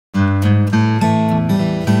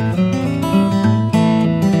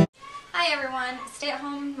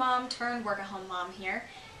mom turned work-at-home mom here,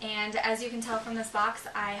 and as you can tell from this box,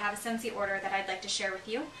 I have a Scentsy order that I'd like to share with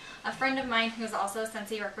you. A friend of mine who's also a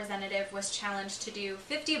Scentsy representative was challenged to do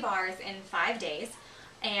 50 bars in 5 days,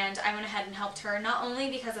 and I went ahead and helped her, not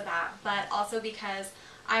only because of that, but also because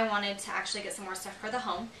I wanted to actually get some more stuff for the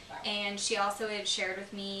home. And she also had shared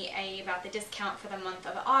with me about the discount for the month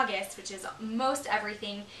of August, which is most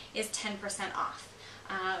everything is 10% off.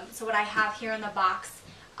 So what I have here in the box,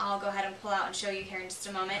 I'll go ahead and pull out and show you here in just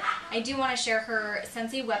a moment. I do want to share her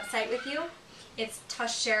Scentsy website with you. It's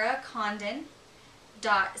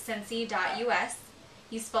tosheracondon.scentsy.us.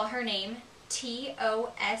 You spell her name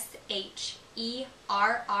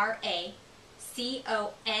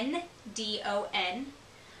TOSHERACONDON.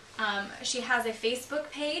 She has a Facebook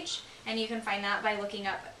page, and you can find that by looking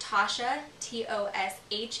up Tosha,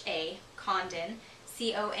 T-O-S-H-A, Condon,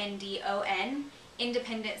 C-O-N-D-O-N,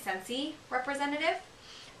 Independent Scentsy Representative.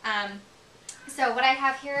 So what I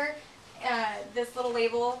have here, this little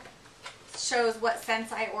label shows what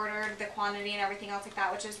scents I ordered, the quantity and everything else like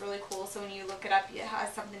that, which is really cool. So when you look it up, it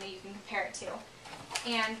has something that you can compare it to.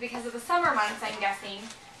 And because of the summer months, I'm guessing,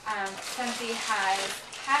 Scentsy has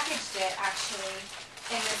packaged it actually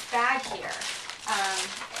in this bag here.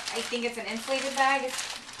 I think it's an insulated bag as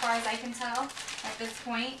far as I can tell at this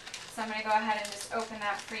point. So I'm going to go ahead and just open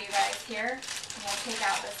that for you guys here. And we'll take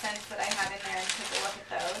out the scents that I have in there and take a look at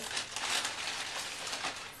those.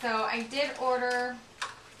 So I did order,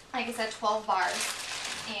 like I said, 12 bars.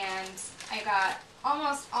 And I got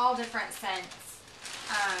almost all different scents.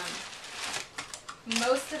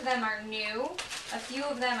 Most of them are new. A few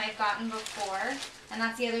of them I've gotten before. And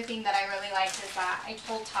that's the other thing that I really liked, is that I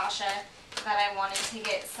told Tasha that I wanted to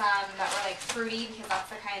get some that were like fruity, because that's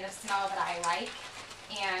the kind of smell that I like.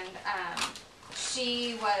 And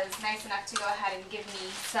she was nice enough to go ahead and give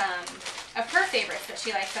me some of her favorites that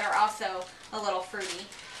she likes that are also a little fruity.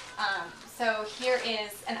 So here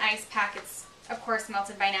is an ice pack. It's of course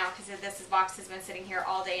melted by now because this box has been sitting here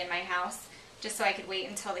all day in my house, just so I could wait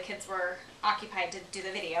until the kids were occupied to do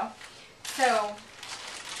the video. So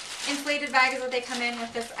insulated bag is what they come in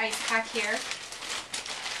with, this ice pack here.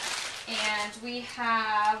 And we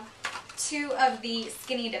have 2 of the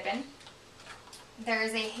Skinny Dippin'.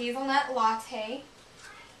 There's a hazelnut latte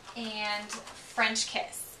and French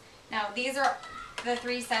kiss. Now these are the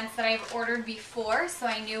 3 scents that I've ordered before, so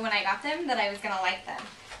I knew when I got them that I was going to like them.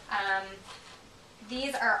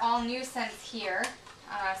 These are all new scents here.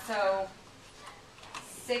 So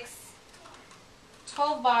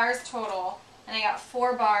 12 bars total, and I got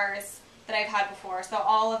 4 bars that I've had before. So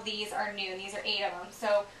all of these are new, and these are 8 of them.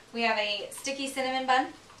 So we have a sticky cinnamon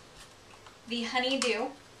bun, the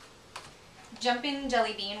honeydew, jumping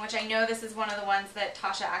jelly bean, which I know this is one of the ones that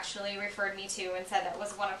Tasha actually referred me to and said that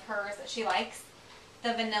was one of hers that she likes,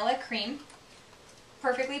 the vanilla cream,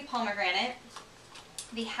 perfectly pomegranate,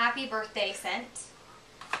 the happy birthday scent,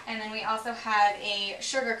 and then we also have a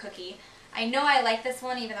sugar cookie. I know I like this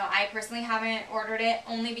one, even though I personally haven't ordered it,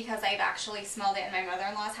 only because I've actually smelled it in my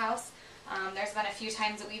mother-in-law's house. There's been a few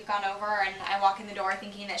times that we've gone over and I walk in the door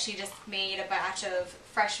thinking that she just made a batch of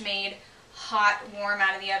fresh-made, hot, warm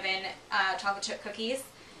out of the oven chocolate chip cookies.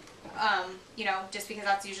 You know, just because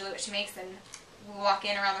that's usually what she makes, and we walk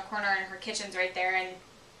in around the corner and her kitchen's right there, and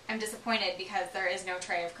I'm disappointed because there is no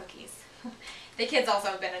tray of cookies. The kids also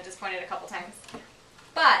have been disappointed a couple times.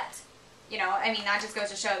 But, you know, I mean, that just goes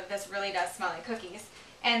to show that this really does smell like cookies.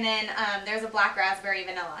 And then there's a black raspberry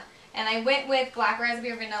vanilla. And I went with black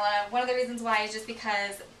raspberry vanilla. One of the reasons why is just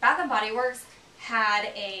because Bath & Body Works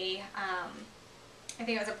had a, I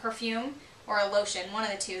think it was a perfume or a lotion, one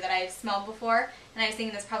of the two that I've smelled before. And I was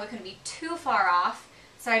thinking this probably couldn't be too far off,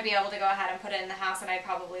 so I'd be able to go ahead and put it in the house and I'd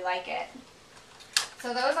probably like it.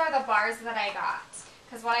 So those are the bars that I got.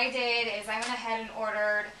 Because what I did is I went ahead and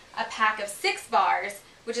ordered a pack of 6 bars,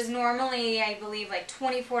 which is normally, I believe, like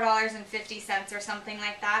 $24.50 or something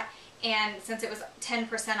like that. And since it was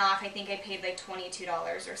 10% off, I think I paid like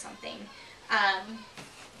 $22 or something.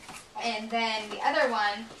 And then the other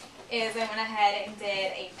one is I went ahead and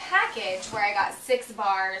did a package where I got 6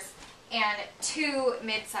 bars and 2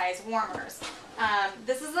 mid-size warmers.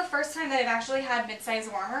 This is the first time that I've actually had mid-size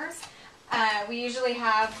warmers. We usually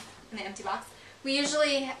have, in the empty box, we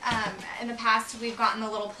usually, in the past, we've gotten the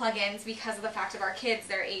little plug-ins because of the fact of our kids,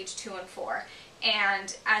 they're age 2 and 4.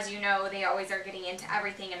 And as you know, they always are getting into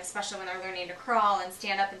everything, and especially when they're learning to crawl and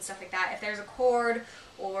stand up and stuff like that. If there's a cord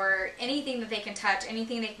or anything that they can touch,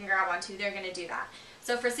 anything they can grab onto, they're going to do that.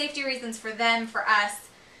 So for safety reasons for them, for us,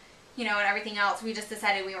 you know, and everything else, we just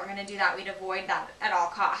decided we weren't going to do that. We'd avoid that at all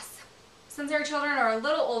costs. Since our children are a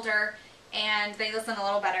little older and they listen a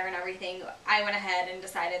little better and everything, I went ahead and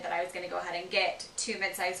decided that I was going to go ahead and get 2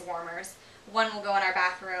 mid-size warmers. One will go in our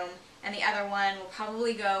bathroom, and the other one will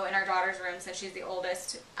probably go in our daughter's room since she's the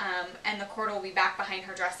oldest, and the cord will be back behind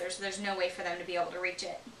her dresser, so there's no way for them to be able to reach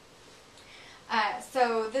it.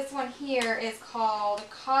 So this one here is called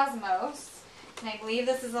Cosmos, and I believe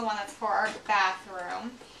this is the one that's for our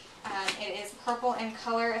bathroom. It is purple in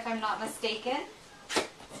color, if I'm not mistaken.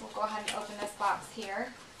 We'll go ahead and open this box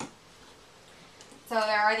here. So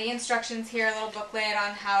there are the instructions here, a little booklet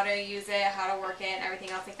on how to use it, how to work it, and everything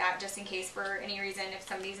else like that, just in case for any reason if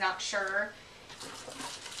somebody's not sure.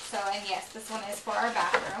 So, and yes, this one is for our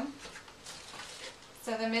bathroom.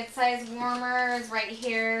 So the mid-size warmer is right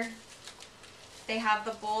here. They have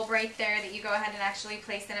the bulb right there that you go ahead and actually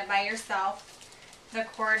place in it by yourself. The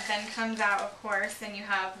cord then comes out, of course, and you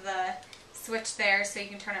have the switch there so you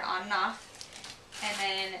can turn it on and off. And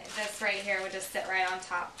then this right here would just sit right on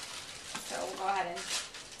top. So we'll go ahead and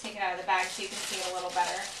take it out of the bag so you can see it a little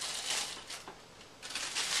better.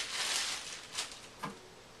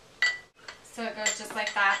 So it goes just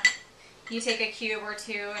like that. You take a cube or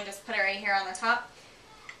 2 and just put it right here on the top,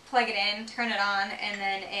 plug it in, turn it on, and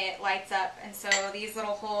then it lights up. And so these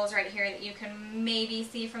little holes right here that you can maybe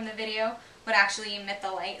see from the video would actually emit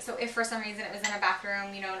the light. So if for some reason it was in a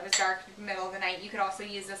bathroom, you know, and it was dark, middle of the night, you could also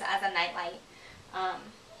use this as a night light.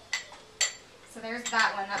 So there's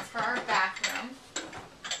that one. That's for our bathroom.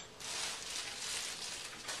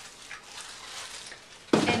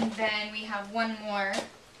 And then we have one more,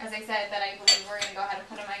 as I said, that I believe we're going to go ahead and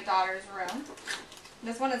put in my daughter's room.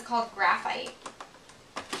 This one is called Graphite.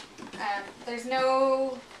 There's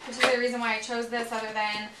no particular reason why I chose this other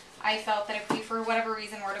than I felt that if we, for whatever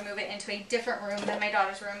reason, were to move it into a different room than my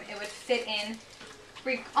daughter's room, it would fit in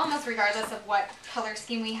almost regardless of what color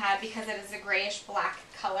scheme we had, because it is a grayish black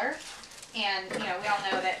color. And, you know, we all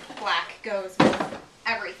know that black goes with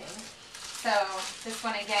everything. So this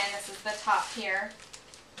one, again, this is the top here.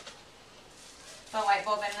 The light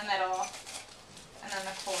bulb in the middle. And then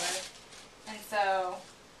the cord. And so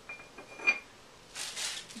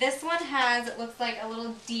this one has, it looks like, a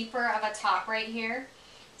little deeper of a top right here.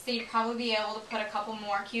 So you'd probably be able to put a couple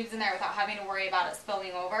more cubes in there without having to worry about it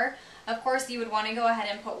spilling over. Of course, you would want to go ahead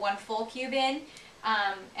and put 1 full cube in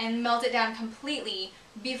and melt it down completely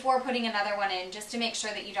before putting another one in, just to make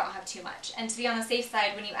sure that you don't have too much. And to be on the safe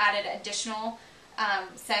side, when you added additional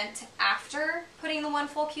scent after putting the 1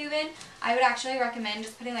 full cube in, I would actually recommend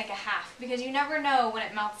just putting like a half, because you never know when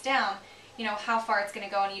it melts down, you know, how far it's going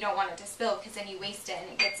to go, and you don't want it to spill because then you waste it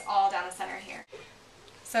and it gets all down the center here.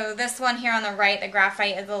 So this one here on the right, the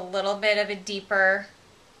Graphite, is a little bit of a deeper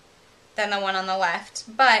than the one on the left.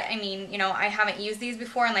 But, I mean, you know, I haven't used these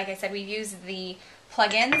before, and like I said, we've used the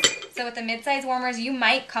plug-ins. So with the mid-size warmers, you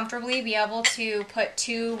might comfortably be able to put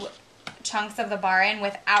 2 chunks of the bar in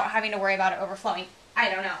without having to worry about it overflowing. I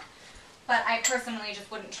don't know. But I personally just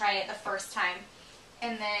wouldn't try it the first time.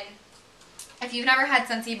 And then, if you've never had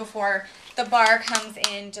Scentsy before, the bar comes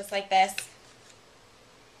in just like this.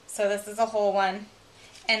 So this is a whole one.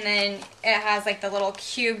 And then it has like the little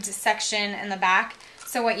cubed section in the back.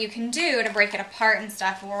 So what you can do to break it apart and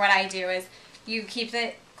stuff, or what I do, is you keep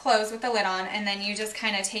it closed with the lid on, and then you just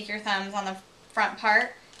kind of take your thumbs on the front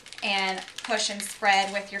part and push and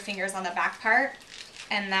spread with your fingers on the back part,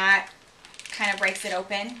 and that kind of breaks it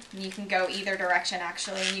open. And you can go either direction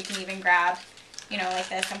actually. You can even grab, you know, like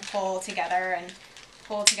this and pull together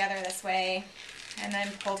this way, and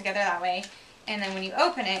then pull together that way. And then when you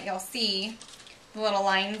open it, you'll see the little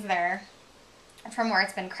lines there from where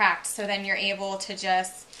it's been cracked. So then you're able to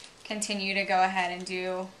just continue to go ahead and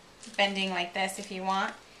do bending like this if you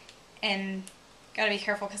want. And gotta be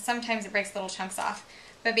careful because sometimes it breaks little chunks off.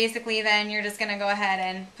 But basically then you're just gonna go ahead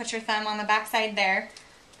and put your thumb on the back side there,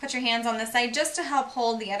 put your hands on this side just to help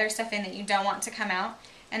hold the other stuff in that you don't want to come out,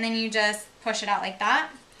 and then you just push it out like that.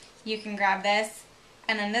 You can grab this,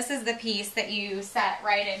 and then this is the piece that you set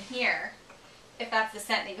right in here, if that's the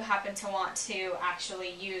scent that you happen to want to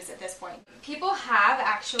actually use at this point. People have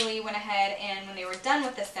actually went ahead and, when they were done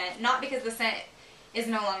with the scent, not because the scent is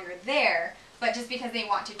no longer there, but just because they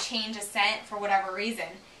want to change a scent for whatever reason,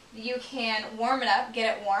 you can warm it up,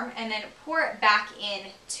 get it warm, and then pour it back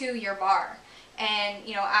in to your bar. And,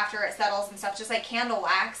 you know, after it settles and stuff, just like candle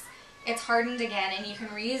wax, it's hardened again and you can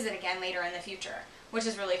reuse it again later in the future, which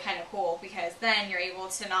is really kind of cool, because then you're able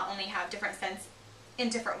to not only have different scents in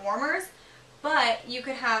different warmers, but you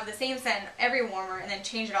could have the same scent every warmer and then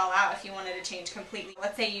change it all out if you wanted to change completely.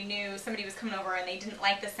 Let's say you knew somebody was coming over and they didn't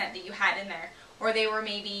like the scent that you had in there, or they were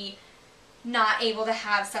maybe not able to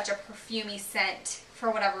have such a perfumey scent for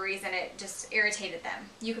whatever reason, it just irritated them.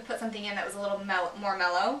 You could put something in that was a little more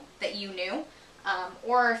mellow that you knew.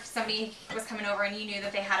 Or if somebody was coming over and you knew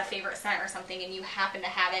that they had a favorite scent or something and you happened to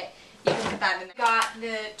have it, you can put that in there. Got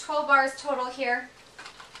the 12 bars total here,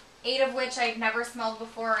 8 of which I've never smelled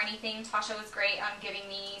before or anything. Tasha was great on giving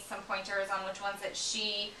me some pointers on which ones that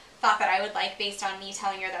she thought that I would like based on me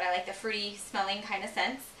telling her that I like the fruity smelling kind of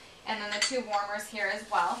scents. And then the 2 warmers here as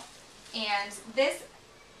well. And this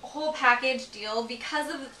whole package deal,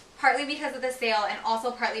 partly because of the sale and also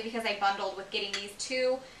partly because I bundled with getting these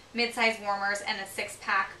 2 mid-size warmers and a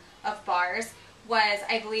 6-pack of bars, was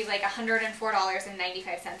I believe like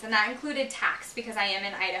 $104.95, and that included tax because I am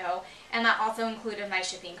in Idaho, and that also included my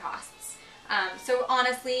shipping costs. So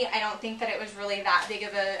honestly, I don't think that it was really that big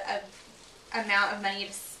of a amount of money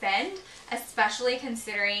to spend, especially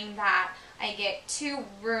considering that I get 2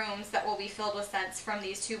 rooms that will be filled with scents from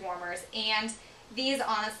these 2 warmers, and these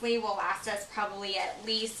honestly will last us probably at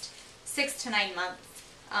least 6 to 9 months.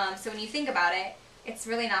 So when you think about it, it's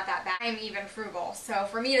really not that bad. I'm even frugal, so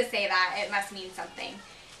for me to say that, it must mean something.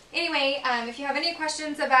 Anyway, if you have any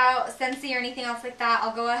questions about Scentsy or anything else like that,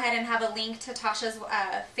 I'll go ahead and have a link to Tasha's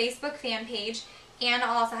Facebook fan page, and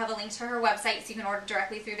I'll also have a link to her website so you can order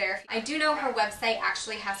directly through there. I do know her website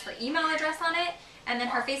actually has her email address on it, and then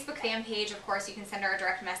her Facebook fan page, of course, you can send her a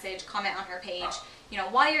direct message, comment on her page. You know,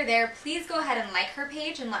 while you're there, please go ahead and like her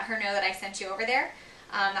page and let her know that I sent you over there.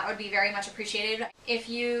 That would be very much appreciated. If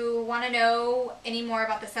you want to know any more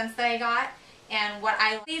about the scents that I got and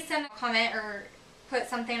please send a comment or put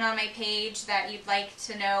something on my page that you'd like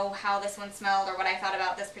to know how this one smelled or what I thought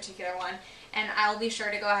about this particular one, and I'll be sure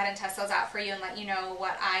to go ahead and test those out for you and let you know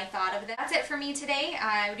what I thought of them. That's it for me today.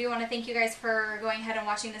 I do want to thank you guys for going ahead and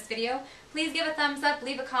watching this video. Please give a thumbs up,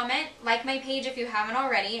 leave a comment, like my page if you haven't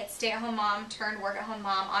already. It's Stay at Home Mom turned Work at Home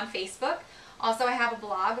Mom on Facebook. Also, I have a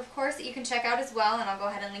blog, of course, that you can check out as well, and I'll go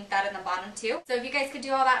ahead and link that in the bottom too. So if you guys could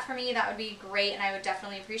do all that for me, that would be great, and I would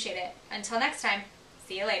definitely appreciate it. Until next time,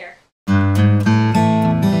 see you later.